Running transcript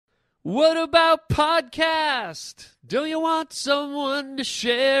What about podcast? Do you want someone to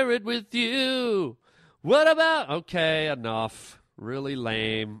share it with you? What about... Okay, enough. Really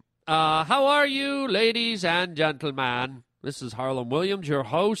lame. How are you, ladies and gentlemen? This is Harlan Williams, your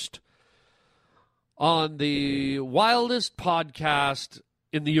host on the wildest podcast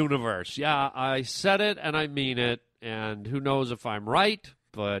in the universe. Yeah, I said it and I mean it, and who knows if I'm right,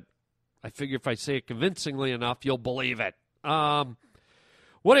 but I figure if I say it convincingly enough, you'll believe it.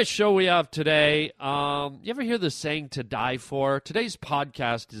 What a show we have today. You ever hear the saying, to die for? Today's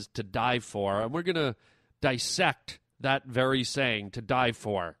podcast is to die for, and we're going to dissect that very saying, to die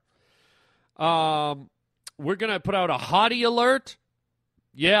for. We're going to put out a hottie alert.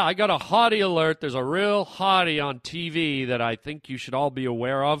 Yeah, I got a hottie alert. There's a real hottie on TV that I think you should all be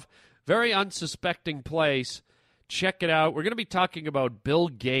aware of. Very unsuspecting place. Check it out. We're going to be talking about Bill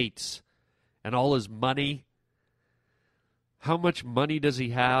Gates and all his money. How much money does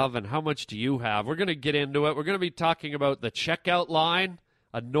he have, and how much do you have? We're going to get into it. We're going to be talking about the checkout line,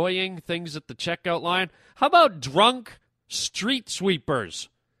 annoying things at the checkout line. How about drunk street sweepers?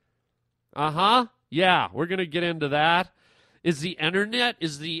 Yeah, we're going to get into that. Is the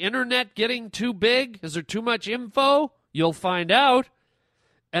internet getting too big? Is there too much info? You'll find out.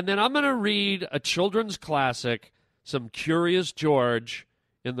 And then I'm going to read a children's classic, some Curious George,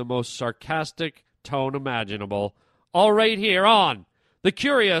 in the most sarcastic tone imaginable. All right here on the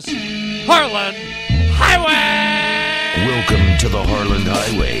Curious Harlan Highway! Welcome to the Harlan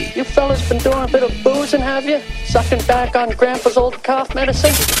Highway. You fellas been doing a bit of boozing, have you? Sucking back on Grandpa's old cough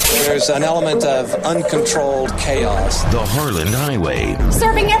medicine? There's an element of uncontrolled chaos. The Harlan Highway.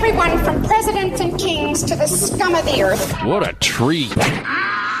 Serving everyone from presidents and kings to the scum of the earth. What a treat.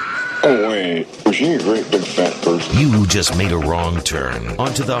 Oh, wait. Was she a great big fat person? You just made a wrong turn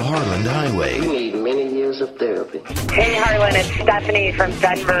onto the Harlan Highway. You need many years of therapy. Hey, Harlan, it's Stephanie from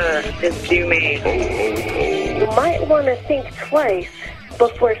Denver. Just do me. You might want to think twice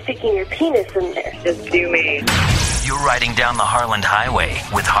before sticking your penis in there. Just do me. You're riding down the Harlan Highway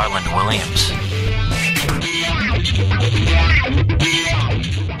with Harlan Williams.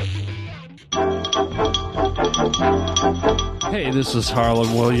 Hey, this is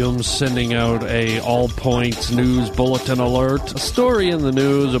Harlan Williams sending out a all-points news bulletin alert. A story in the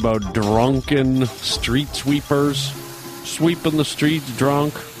news about drunken street sweepers sweeping the streets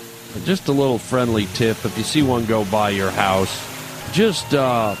drunk. Just a little friendly tip, if you see one go by your house, just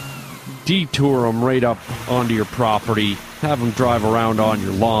detour them right up onto your property. Have them drive around on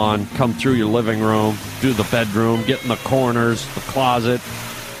your lawn, come through your living room, do the bedroom, get in the corners, the closet.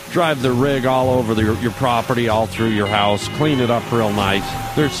 Drive the rig all over your property, all through your house. Clean it up real nice.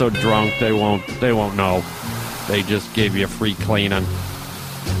 They're so drunk they won't know. They just gave you a free cleaning.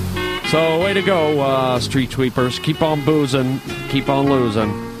 So way to go, street sweepers. Keep on boozing, keep on losing.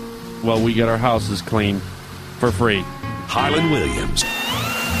 Well, we get our houses clean for free. Harlan Williams.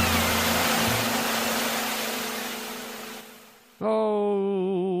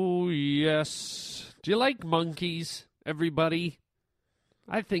 Oh, yes. Do you like monkeys, everybody?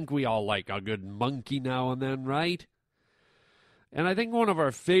 I think we all like a good monkey now and then, right? And I think one of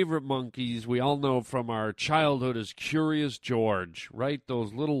our favorite monkeys we all know from our childhood is Curious George, right?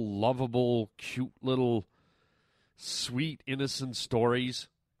 Those little lovable, cute little, sweet, innocent stories.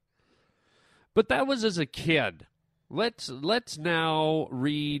 But that was as a kid. Let's now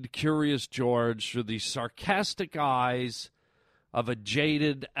read Curious George through the sarcastic eyes of a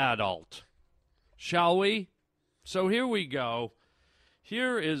jaded adult. Shall we? So here we go.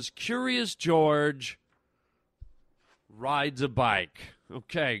 Here is Curious George rides a bike.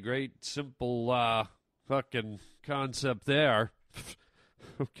 Okay, great, simple fucking concept there.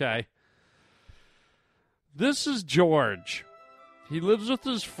 Okay. This is George. He lives with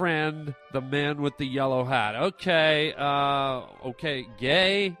his friend, the man with the yellow hat. Okay,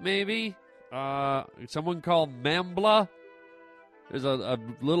 gay, maybe? Someone called Mambla? There's a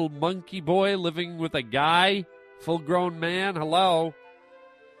little monkey boy living with a guy, full-grown man. Hello.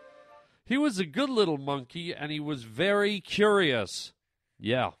 He was a good little monkey, and he was very curious.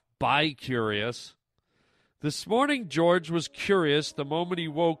 Yeah, bi-curious. This morning, George was curious the moment he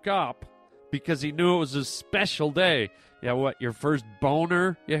woke up because he knew it was a special day. Yeah, what, your first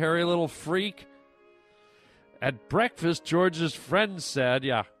boner, you hairy little freak? At breakfast, George's friend said,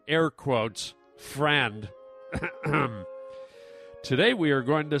 yeah, air quotes, friend. Today we are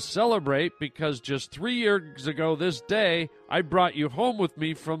going to celebrate because just 3 years ago this day, I brought you home with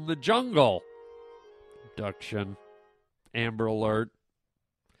me from the jungle. Abduction. Amber Alert.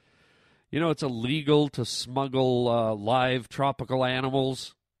 You know, it's illegal to smuggle live tropical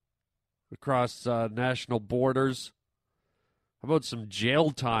animals across national borders. How about some jail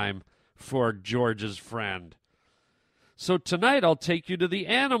time for George's friend? So tonight I'll take you to the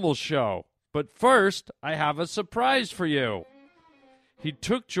animal show. But first, I have a surprise for you. He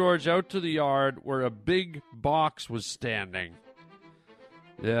took George out to the yard where a big box was standing.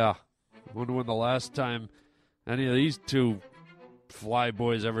 Yeah, I wonder when the last time any of these two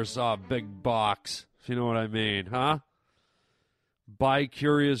flyboys ever saw a big box, if you know what I mean, huh?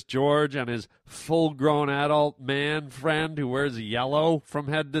 Bi-curious George and his full-grown adult man friend who wears yellow from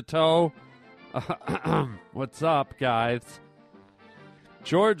head to toe. What's up, guys?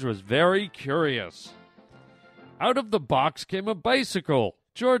 George was very curious. Out of the box came a bicycle.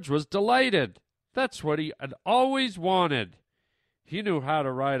 George was delighted. That's what he had always wanted. He knew how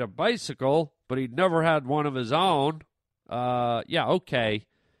to ride a bicycle, but he'd never had one of his own. Yeah, okay.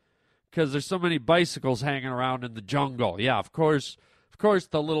 Because there's so many bicycles hanging around in the jungle. Yeah, of course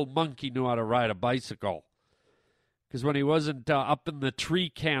the little monkey knew how to ride a bicycle. Because when he wasn't up in the tree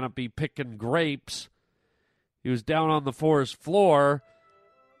canopy picking grapes, he was down on the forest floor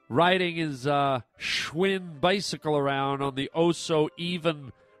riding his Schwinn bicycle around on the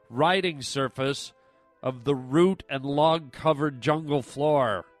oh-so-even riding surface of the root and log-covered jungle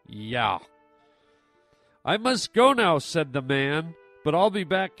floor. Yeah. I must go now, said the man, but I'll be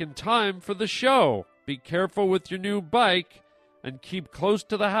back in time for the show. Be careful with your new bike and keep close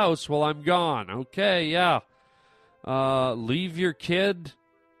to the house while I'm gone. Okay, yeah. Leave your kid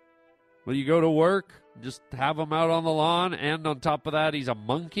when you go to work. Just have him out on the lawn, and on top of that, he's a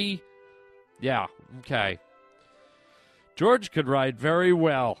monkey? Yeah, okay. George could ride very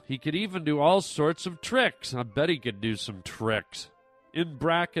well. He could even do all sorts of tricks. I bet he could do some tricks. In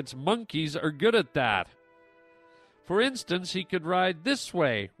brackets, monkeys are good at that. For instance, he could ride this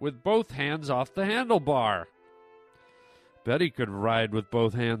way with both hands off the handlebar. Bet he could ride with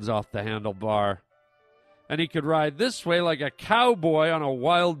both hands off the handlebar. And he could ride this way like a cowboy on a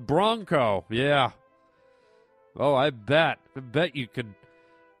wild bronco. Yeah. Oh, I bet you could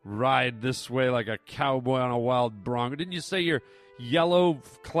ride this way like a cowboy on a wild bronco. Didn't you say your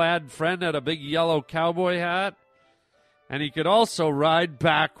yellow-clad friend had a big yellow cowboy hat? And he could also ride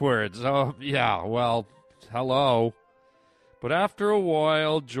backwards. Oh, yeah, well, hello. But after a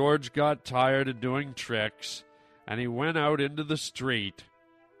while, George got tired of doing tricks, and he went out into the street.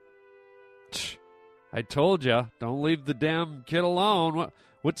 I told you, don't leave the damn kid alone.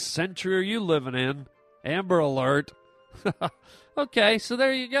 What century are you living in? Amber Alert. Okay, so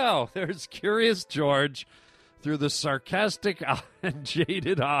there you go. There's Curious George through the sarcastic and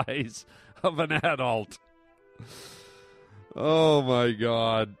jaded eyes of an adult. Oh, my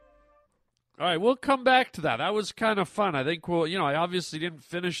God. All right, we'll come back to that. That was kind of fun. I think I obviously didn't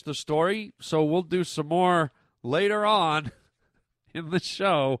finish the story, so we'll do some more later on in the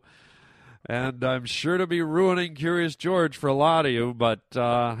show. And I'm sure to be ruining Curious George for a lot of you, but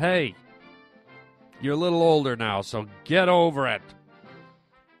hey, you're a little older now, so get over it.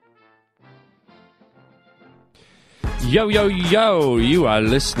 Yo, yo, yo, you are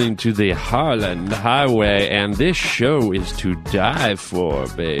listening to the Harland Highway, and this show is to die for,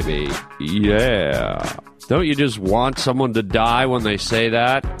 baby. Yeah. Don't you just want someone to die when they say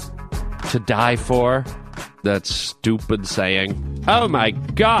that? To die for? That stupid saying. Oh my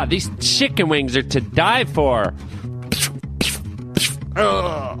God, these chicken wings are to die for.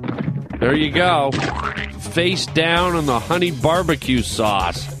 There you go. Face down in the honey barbecue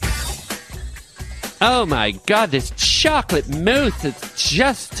sauce. Oh my God, this chocolate mousse is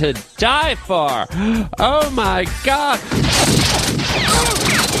just to die for. Oh my God.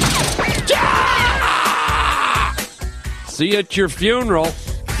 See you at your funeral.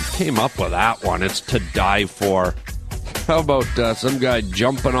 Came up with that one. It's to die for. How about some guy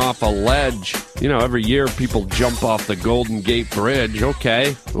jumping off a ledge? You know, every year people jump off the Golden Gate Bridge.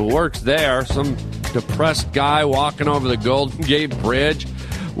 Okay, it works there. Some depressed guy walking over the Golden Gate Bridge.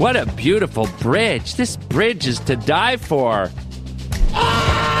 What a beautiful bridge. This bridge is to die for.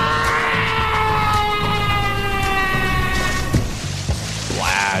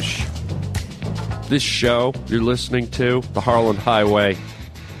 Flash. This show you're listening to, the Harland Highway,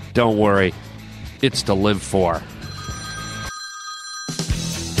 don't worry, it's to live for.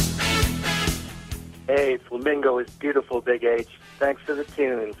 Hey, Flamingo is beautiful, Big H. Thanks for the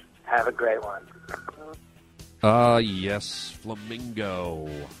tunes. Have a great one. Yes, Flamingo.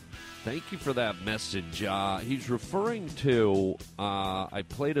 Thank you for that message. He's referring to, I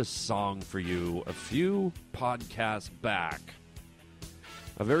played a song for you a few podcasts back.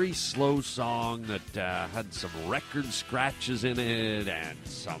 A very slow song that had some record scratches in it and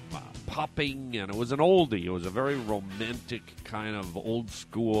some popping, and it was an oldie. It was a very romantic kind of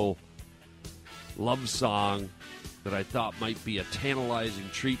old-school love song. that I thought might be a tantalizing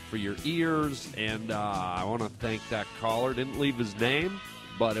treat for your ears. And I want to thank that caller. Didn't leave his name,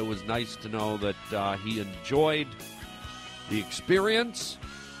 but it was nice to know that he enjoyed the experience.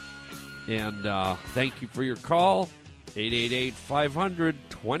 And thank you for your call.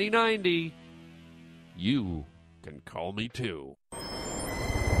 888-500-2090. You can call me too.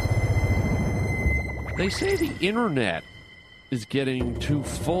 They say the internet is getting too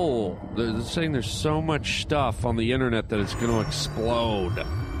full. They're saying there's so much stuff on the internet that it's going to explode.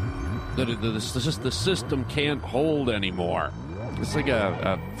 That the system can't hold anymore. It's like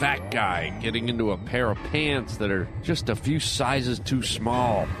a fat guy getting into a pair of pants that are just a few sizes too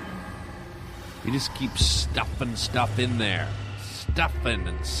small. He just keeps stuffing stuff in there. Stuffing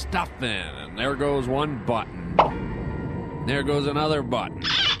and stuffing. And there goes one button. There goes another button.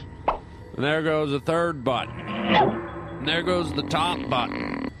 And there goes a third button. And there goes the top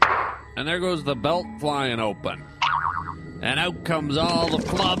button. And there goes the belt flying open. And out comes all the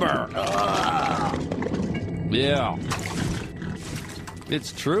flubber. Ugh. Yeah.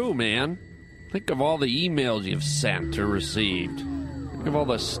 It's true, man. Think of all the emails you've sent or received. Think of all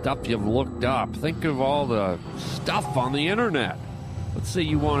the stuff you've looked up. Think of all the stuff on the internet. Let's say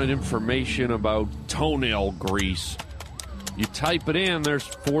you wanted information about toenail grease. You type it in, there's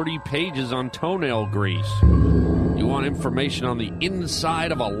 40 pages on toenail grease. You want information on the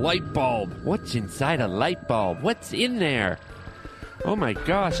inside of a light bulb. What's inside a light bulb? What's in there? Oh my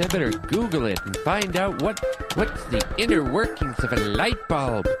gosh, I better Google it and find out what's the inner workings of a light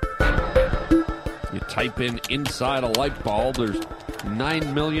bulb. You type in inside a light bulb, there's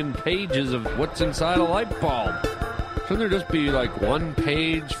 9 million pages of what's inside a light bulb. Shouldn't there just be like one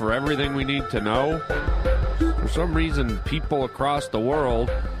page for everything we need to know? For some reason, people across the world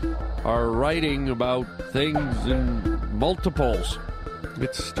are writing about things in multiples.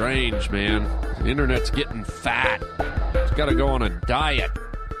 It's strange, man. The internet's getting fat. It's got to go on a diet.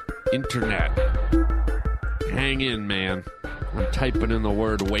 Internet. Hang in, man. I'm typing in the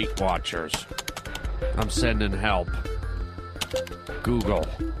word Weight Watchers. I'm sending help. Google.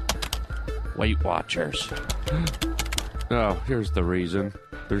 Weight Watchers. Oh, here's the reason.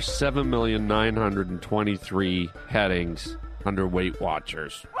 There's 7,923 headings under Weight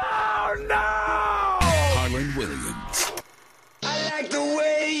Watchers. Oh, no! Harland Williams. I like the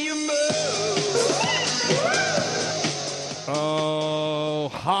way you move.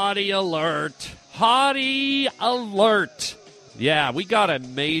 Oh, hottie alert. Hottie alert. Yeah, we got a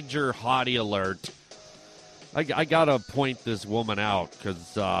major hottie alert. I got to point this woman out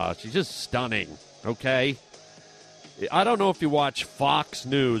because she's just stunning, okay? I don't know if you watch Fox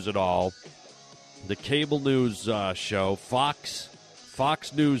News at all, the cable news show, Fox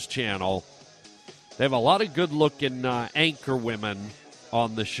News Channel. They have a lot of good-looking anchor women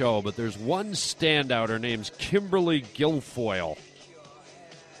on the show, but there's one standout. Her name's Kimberly Guilfoyle.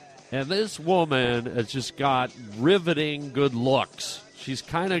 And this woman has just got riveting good looks. She's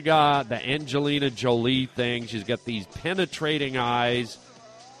kind of got the Angelina Jolie thing. She's got these penetrating eyes,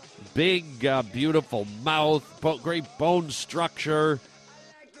 big, beautiful mouth, great bone structure,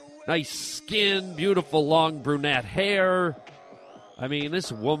 nice skin, beautiful long brunette hair. I mean,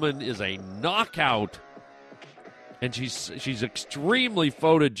 this woman is a knockout, and she's extremely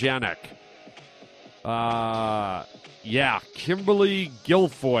photogenic. Yeah, Kimberly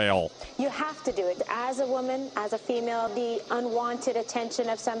Guilfoyle. You have to do it. As a woman, as a female, the unwanted attention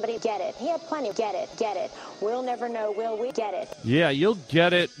of somebody, get it. He had plenty. Get it. We'll never know, will we? Get it. Yeah, you'll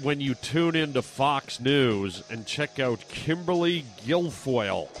get it when you tune into Fox News and check out Kimberly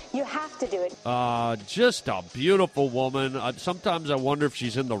Guilfoyle. You have to do it. Just a beautiful woman. Sometimes I wonder if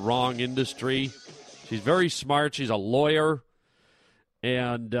she's in the wrong industry. She's very smart. She's a lawyer.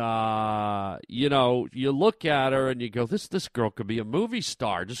 And, you look at her and you go, this girl could be a movie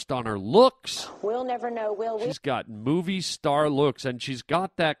star just on her looks. We'll never know, will we? She's got movie star looks, and she's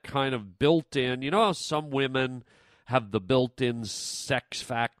got that kind of built-in. You know how some women have the built-in sex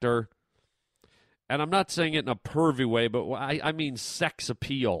factor? And I'm not saying it in a pervy way, but I mean sex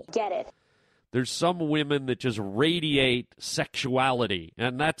appeal. Get it. There's some women that just radiate sexuality,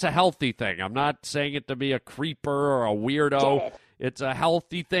 and that's a healthy thing. I'm not saying it to be a creeper or a weirdo. Get it. It's a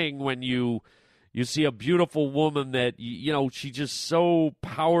healthy thing when you see a beautiful woman that, she's just so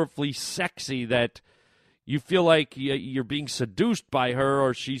powerfully sexy that you feel like you're being seduced by her,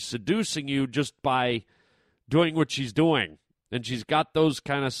 or she's seducing you just by doing what she's doing. And she's got those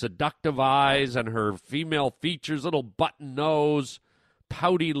kind of seductive eyes and her female features, little button nose,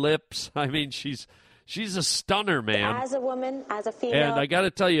 pouty lips. I mean, she's a stunner, man. As a woman, as a female. And I got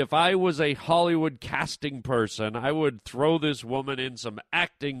to tell you, if I was a Hollywood casting person, I would throw this woman in some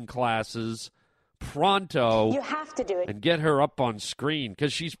acting classes pronto. You have to do it. And get her up on screen,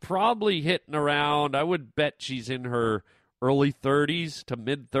 because she's probably hitting around, I would bet she's in her early 30s to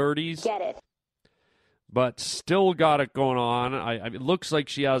mid-30s. Get it. But still got it going on. It looks like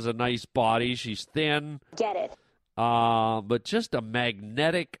she has a nice body. She's thin. Get it. But just a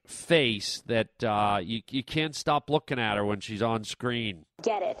magnetic face that you can't stop looking at her when she's on screen.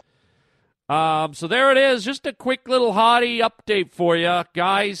 Get it. So there it is. Just a quick little hottie update for you.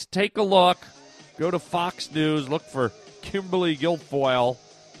 Guys, take a look. Go to Fox News. Look for Kimberly Guilfoyle.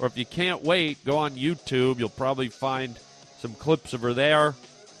 Or if you can't wait, go on YouTube. You'll probably find some clips of her there.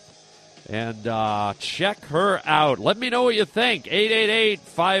 And check her out. Let me know what you think.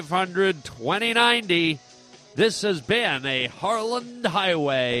 888-500-2090. This has been a Harland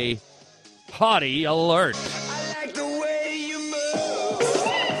Highway Hottie Alert. I like the way you move.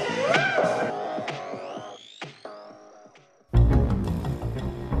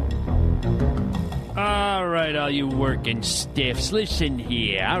 All right, all you working stiffs, listen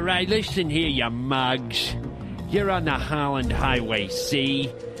here. All right, listen here, you mugs. You're on the Holland Highway,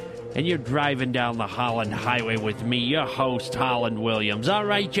 see? And you're driving down the Holland Highway with me, your host, Holland Williams. All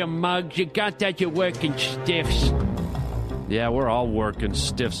right, you mugs, you got that, you working stiffs? Yeah, we're all working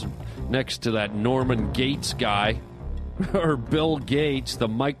stiffs next to that Norman Gates guy. Or Bill Gates, the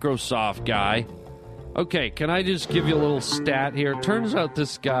Microsoft guy. Okay, can I just give you a little stat here? Turns out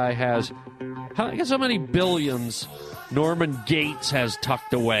this guy has... Guess how many billions Norman Gates has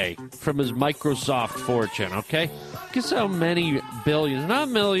tucked away from his Microsoft fortune, okay? Guess how many billions, not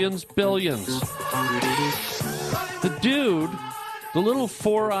millions, billions. The dude, the little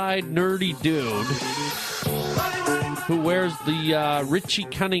four-eyed nerdy dude who wears the Richie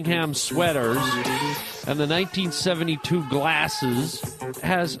Cunningham sweaters and the 1972 glasses,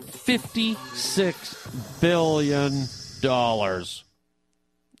 has $56 billion.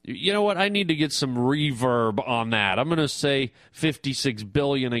 You know what? I need to get some reverb on that. I'm going to say 56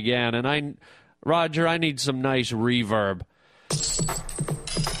 billion again, and Roger, I need some nice reverb.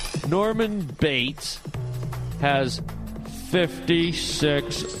 Norman Bates has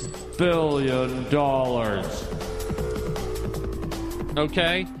 $56 billion.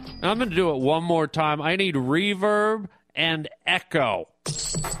 Okay? I'm going to do it one more time. I need reverb and echo.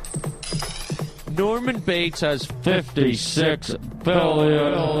 Norman Bates has $56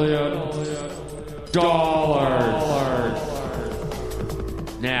 billion.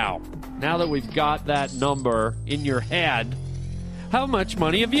 Now that we've got that number in your head, how much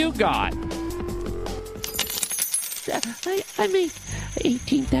money have you got? I make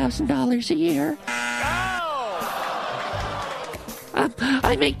 $18,000 a year.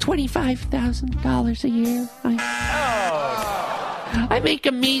 I make $25,000 a year. I make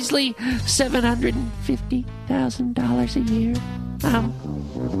a measly $750,000 a year.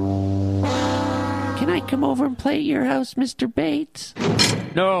 Can I come over and play at your house, Mr. Bates?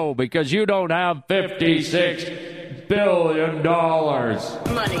 No, because you don't have $56 billion.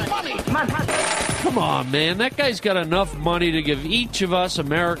 Money. Come on, man. That guy's got enough money to give each of us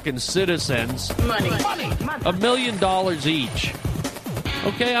American citizens $1 million each.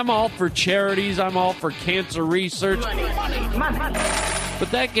 Okay, I'm all for charities. I'm all for cancer research.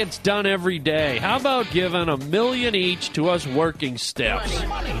 But that gets done every day. How about giving $1 million each to us working stiffs?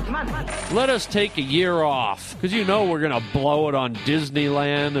 Let us take a year off, because you know we're going to blow it on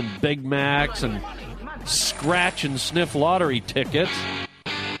Disneyland and Big Macs and scratch and sniff lottery tickets.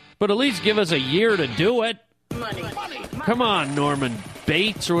 But at least give us a year to do it. Come on, Norman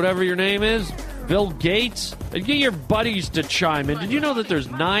Bates, or whatever your name is. Bill Gates, and get your buddies to chime in. Did you know that there's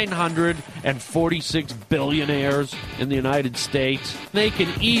 946 billionaires in the United States? They can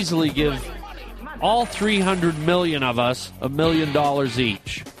easily give all 300 million of us $1 million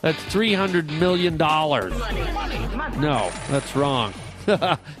each. That's $300 million. No, that's wrong.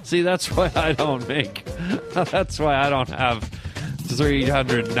 See, that's why I don't make. That's why I don't have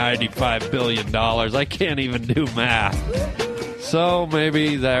 $395 billion. I can't even do math. So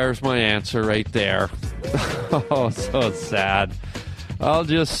maybe there's my answer right there. Oh, so sad. I'll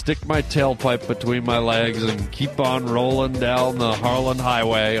just stick my tailpipe between my legs and keep on rolling down the Harland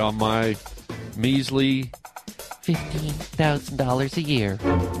Highway on my measly $15,000 a year.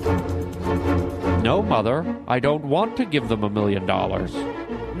 No, Mother, I don't want to give them $1 million.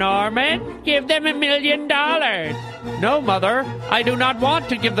 Norman, give them $1 million. No, Mother, I do not want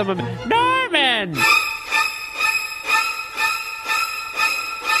to give them Norman!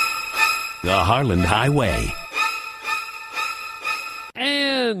 The Harland Highway.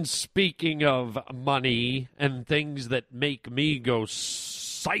 And speaking of money and things that make me go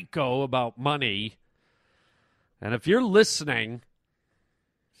psycho about money, and if you're listening,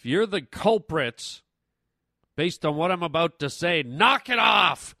 if you're the culprits, based on what I'm about to say, knock it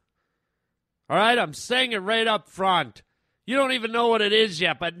off. All right, I'm saying it right up front. You don't even know what it is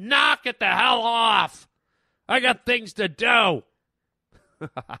yet, but knock it the hell off. I got things to do.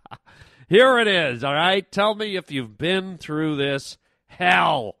 Here it is, all right? Tell me if you've been through this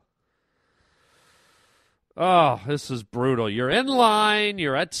hell. Oh, this is brutal. You're in line,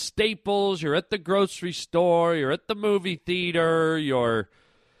 you're at Staples, you're at the grocery store, you're at the movie theater, you're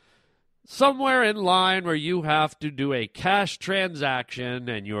somewhere in line where you have to do a cash transaction,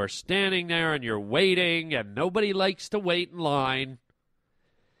 and you're standing there and you're waiting, and nobody likes to wait in line.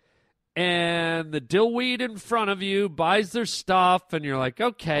 And the dillweed in front of you buys their stuff, and you're like,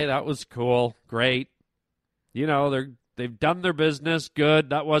 okay, that was cool, great. You know, they've done their business,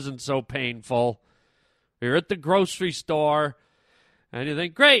 good, that wasn't so painful. You're at the grocery store, and you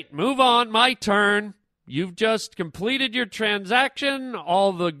think, great, move on, my turn. You've just completed your transaction.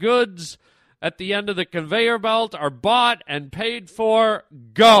 All the goods at the end of the conveyor belt are bought and paid for.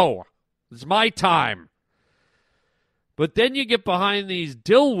 Go. It's my time. But then you get behind these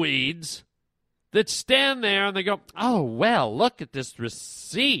dillweeds that stand there and they go, oh, well, look at this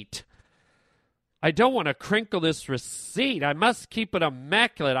receipt. I don't want to crinkle this receipt. I must keep it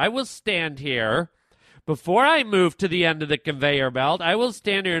immaculate. I will stand here. Before I move to the end of the conveyor belt, I will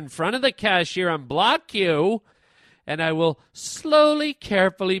stand here in front of the cashier and block you, and I will slowly,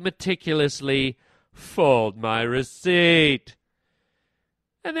 carefully, meticulously fold my receipt.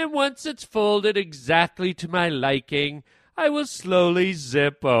 And then once it's folded exactly to my liking, I will slowly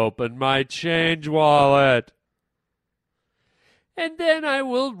zip open my change wallet. And then I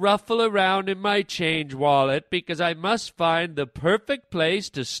will ruffle around in my change wallet because I must find the perfect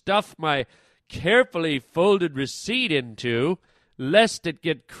place to stuff my carefully folded receipt into, lest it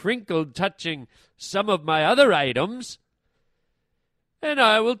get crinkled touching some of my other items. And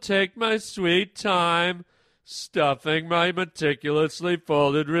I will take my sweet time stuffing my meticulously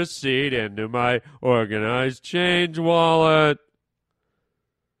folded receipt into my organized change wallet.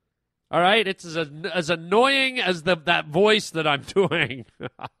 All right, it's as annoying as that voice that I'm doing.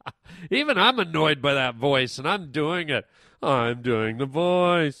 Even I'm annoyed by that voice, and I'm doing it. I'm doing the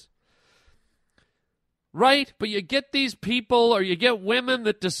voice. Right? But you get these people, or you get women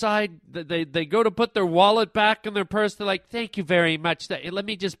that decide that they go to put their wallet back in their purse. They're like, thank you very much. Let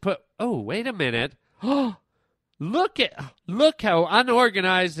me just put, oh, wait a minute. Look how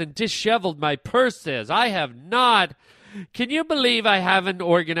unorganized and disheveled my purse is. I have not. Can you believe I haven't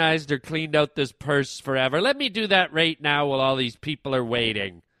organized or cleaned out this purse forever? Let me do that right now while all these people are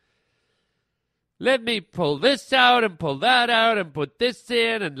waiting. Let me pull this out and pull that out and put this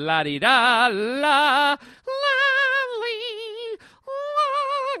in and la-di-da, la, la,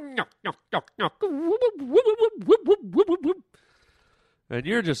 and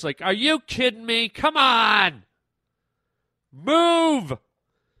you're just like, are you kidding me? Come on. Move.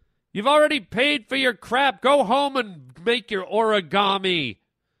 You've already paid for your crap. Go home and make your origami.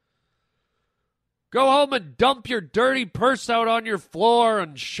 Go home and dump your dirty purse out on your floor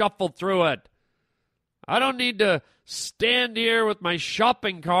and shuffle through it. I don't need to stand here with my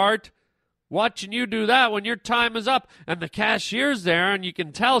shopping cart watching you do that when your time is up. And the cashier's there, and you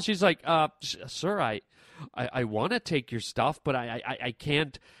can tell she's like, sir, I want to take your stuff, but I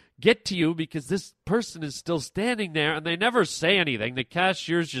can't get to you because this person is still standing there, and they never say anything. The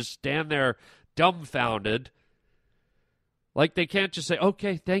cashiers just stand there dumbfounded. Like they can't just say,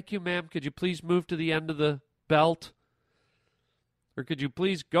 okay, thank you, ma'am. Could you please move to the end of the belt? Or could you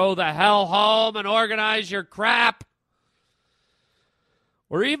please go the hell home and organize your crap?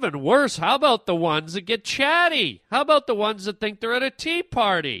 Or even worse, how about the ones that get chatty? How about the ones that think they're at a tea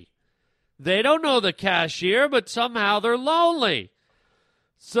party? They don't know the cashier, but somehow they're lonely.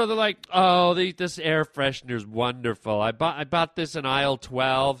 So they're like, oh, this air freshener's wonderful. I bought this in aisle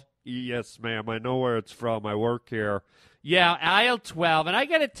 12. Yes, ma'am, I know where it's from. I work here. Yeah, aisle 12. And I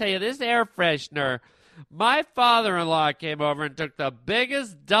got to tell you, this air freshener, my father-in-law came over and took the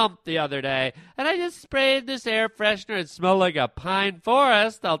biggest dump the other day, and I just sprayed this air freshener. It smelled like a pine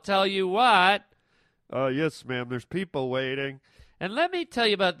forest, I'll tell you what. Yes, ma'am, there's people waiting. And let me tell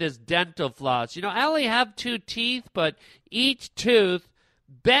you about this dental floss. You know, I only have 2 teeth, but each tooth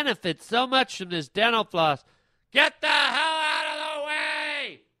benefits so much from this dental floss. Get the hell out of the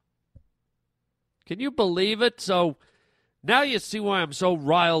way! Can you believe it? So now you see why I'm so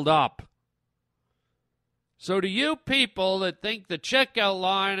riled up. So to you people that think the checkout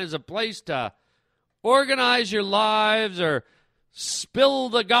line is a place to organize your lives or spill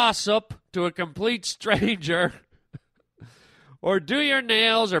the gossip to a complete stranger or do your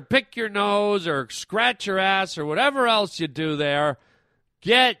nails or pick your nose or scratch your ass or whatever else you do there,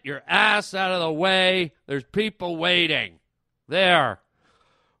 Get your ass out of the way. There's people waiting. There.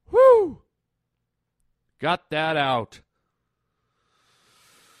 Whew. Got that out.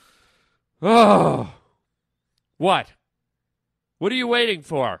 Oh. What? What are you waiting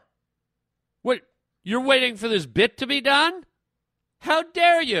for? What? You're waiting for this bit to be done? How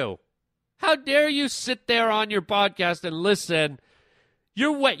dare you? How dare you sit there on your podcast and listen?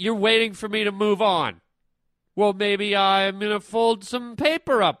 You're waiting for me to move on. Well, maybe I'm going to fold some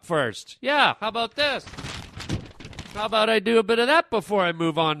paper up first. Yeah, how about this? How about I do a bit of that before I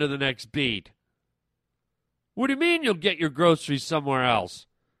move on to the next beat? What do you mean you'll get your groceries somewhere else?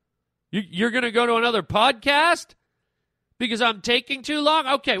 You're going to go to another podcast? Because I'm taking too long?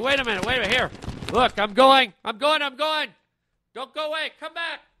 Okay, wait a minute. Here. Look, I'm going. Don't go away. Come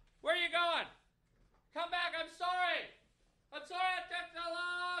back. Where are you going? Come back. I'm sorry it took so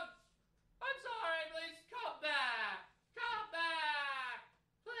long. I'm sorry. Please come back.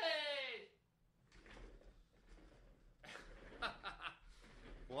 Please.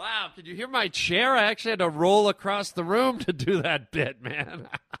 Wow, could you hear my chair? I actually had to roll across the room to do that bit, man.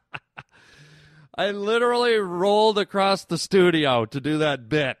 I literally rolled across the studio to do that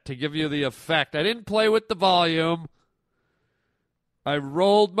bit, to give you the effect. I didn't play with the volume. I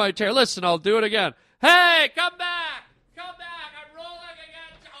rolled my chair. Listen, I'll do it again. Hey, come back. I'm rolling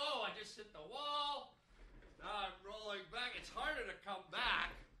again. Oh, I just hit the wall. Now I'm rolling back. It's harder to come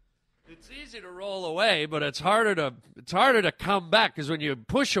back. It's easy to roll away, but it's harder to come back, because when you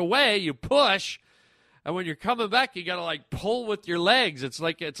push away, you push. And when you're coming back, you got to, like, pull with your legs. It's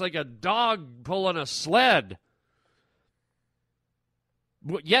like a dog pulling a sled.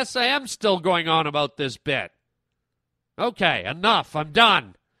 Yes, I am still going on about this bit. Okay, enough. I'm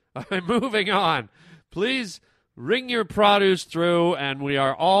done. I'm moving on. Please ring your produce through, and we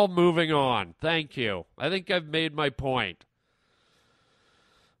are all moving on. Thank you. I think I've made my point.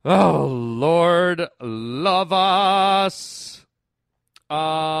 Oh, Lord, love us.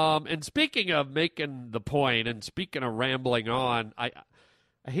 And speaking of making the point, and speaking of rambling on, I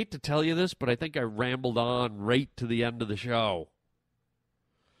hate to tell you this, but I think I rambled on right to the end of the show.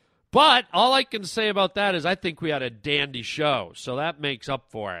 But all I can say about that is I think we had a dandy show, so that makes up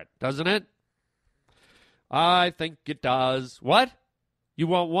for it, doesn't it? I think it does. What? You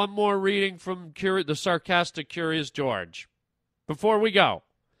want one more reading from the sarcastic Curious George before we go?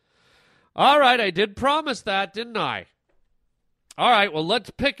 All right, I did promise that, didn't I? All right, well, let's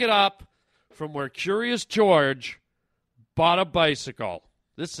pick it up from where Curious George bought a bicycle.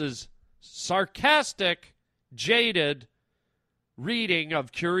 This is sarcastic, jaded reading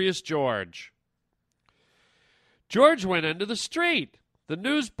of Curious George. George went into the street. The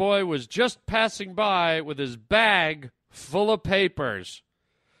newsboy was just passing by with his bag full of papers.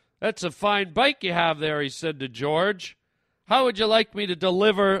 "That's a fine bike you have there," he said to George. How would you like to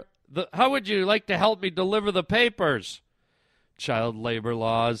help me deliver the papers?" Child labor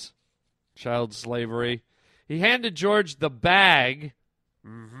laws, child slavery. He handed George the bag.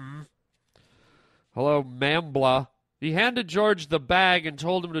 Hello, Mambla. He handed George the bag and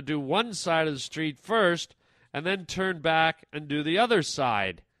told him to do one side of the street first and then turn back and do the other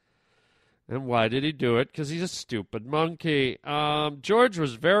side. And why did he do it? Because he's a stupid monkey. George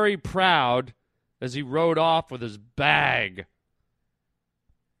was very proud as he rode off with his bag.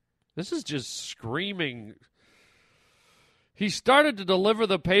 This is just screaming. He started to deliver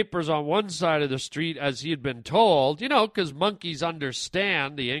the papers on one side of the street as he had been told, because monkeys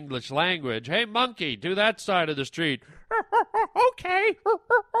understand the English language. "Hey, monkey, do that side of the street." "Okay.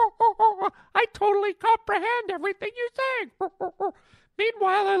 I totally comprehend everything you say.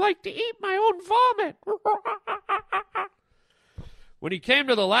 Meanwhile, I like to eat my own vomit." When he came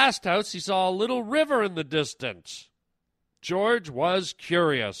to the last house, he saw a little river in the distance. George was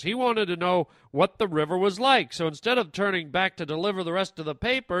curious. He wanted to know what the river was like. So instead of turning back to deliver the rest of the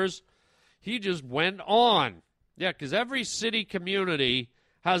papers, he just went on. Yeah, because every city community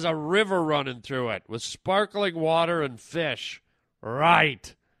has a river running through it with sparkling water and fish.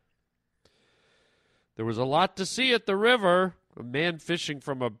 Right. There was a lot to see at the river. A man fishing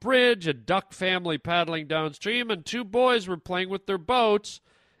from a bridge, a duck family paddling downstream, and two boys were playing with their boats,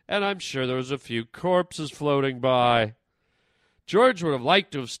 and I'm sure there was a few corpses floating by. George would have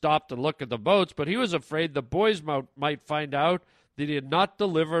liked to have stopped and looked at the boats, but he was afraid the boys might find out that he had not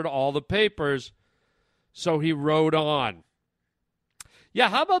delivered all the papers, so he rode on. Yeah,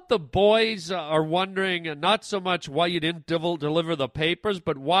 how about the boys are wondering not so much why you didn't deliver the papers,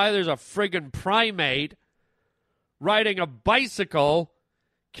 but why there's a friggin' primate riding a bicycle,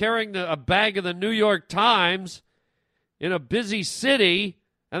 carrying a bag of the New York Times in a busy city,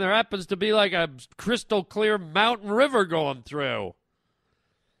 and there happens to be like a crystal clear mountain river going through.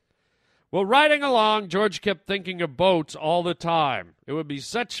 Well, riding along, George kept thinking of boats all the time. It would be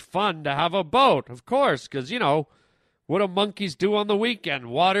such fun to have a boat, of course, because, what do monkeys do on the weekend?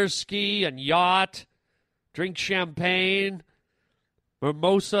 Water ski and yacht, drink champagne,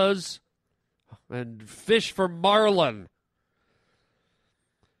 mimosas, and fish for marlin.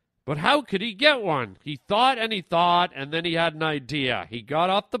 But how could he get one? He thought, and then he had an idea. He got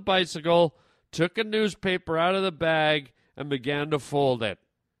off the bicycle, took a newspaper out of the bag, and began to fold it.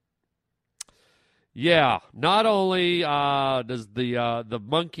 Yeah, not only does the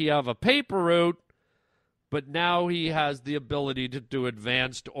monkey have a paper route, but now he has the ability to do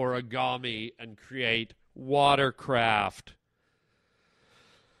advanced origami and create watercraft.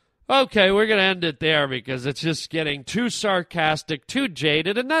 Okay, we're going to end it there because it's just getting too sarcastic, too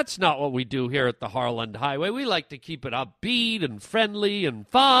jaded, and that's not what we do here at the Harland Highway. We like to keep it upbeat and friendly and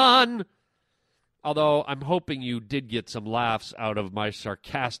fun. Although I'm hoping you did get some laughs out of my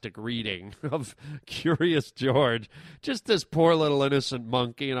sarcastic reading of Curious George. Just this poor little innocent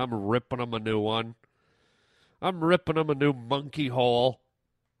monkey, and I'm ripping him a new one. I'm ripping him a new monkey hole.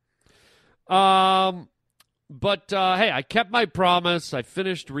 But hey, I kept my promise. I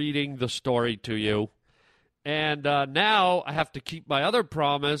finished reading the story to you. And now I have to keep my other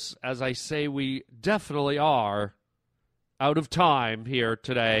promise, as I say we definitely are out of time here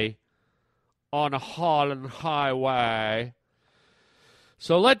today on a Harland Highway.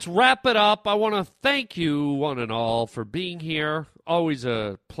 So let's wrap it up. I want to thank you, one and all, for being here. Always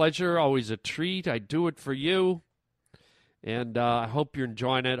a pleasure, always a treat. I do it for you. And I hope you're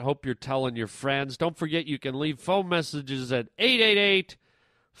enjoying it. Hope you're telling your friends. Don't forget you can leave phone messages at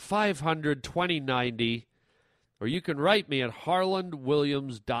 888-500-2090. Or you can write me at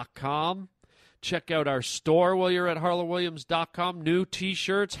harlandwilliams.com. Check out our store while you're at harlandwilliams.com. New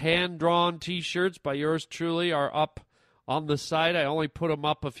T-shirts, hand-drawn T-shirts by yours truly are up on the site. I only put them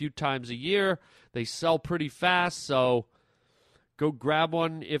up a few times a year. They sell pretty fast, so go grab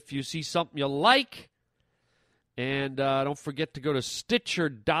one if you see something you like. And don't forget to go to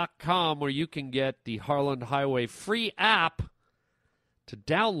Stitcher.com where you can get the Harland Highway free app to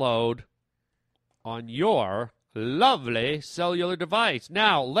download on your lovely cellular device.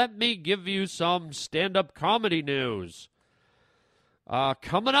 Now, let me give you some stand-up comedy news.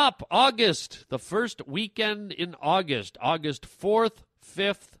 Coming up, August, the first weekend in August 4th,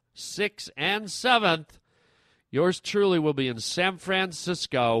 5th, 6th, and 7th, yours truly will be in San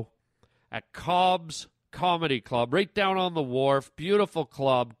Francisco at Cobb's Comedy Club, right down on the wharf. Beautiful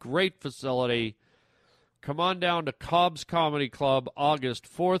club, great facility. Come on down to Cobb's Comedy Club, August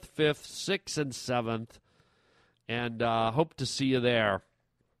 4th, 5th, 6th, and 7th. And hope to see you there.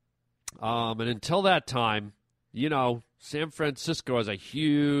 And until that time, San Francisco has a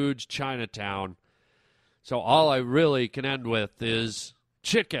huge Chinatown. So all I really can end with is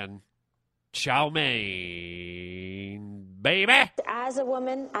chicken chow mein, baby. As a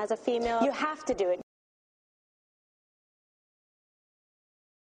woman, as a female, you have to do it.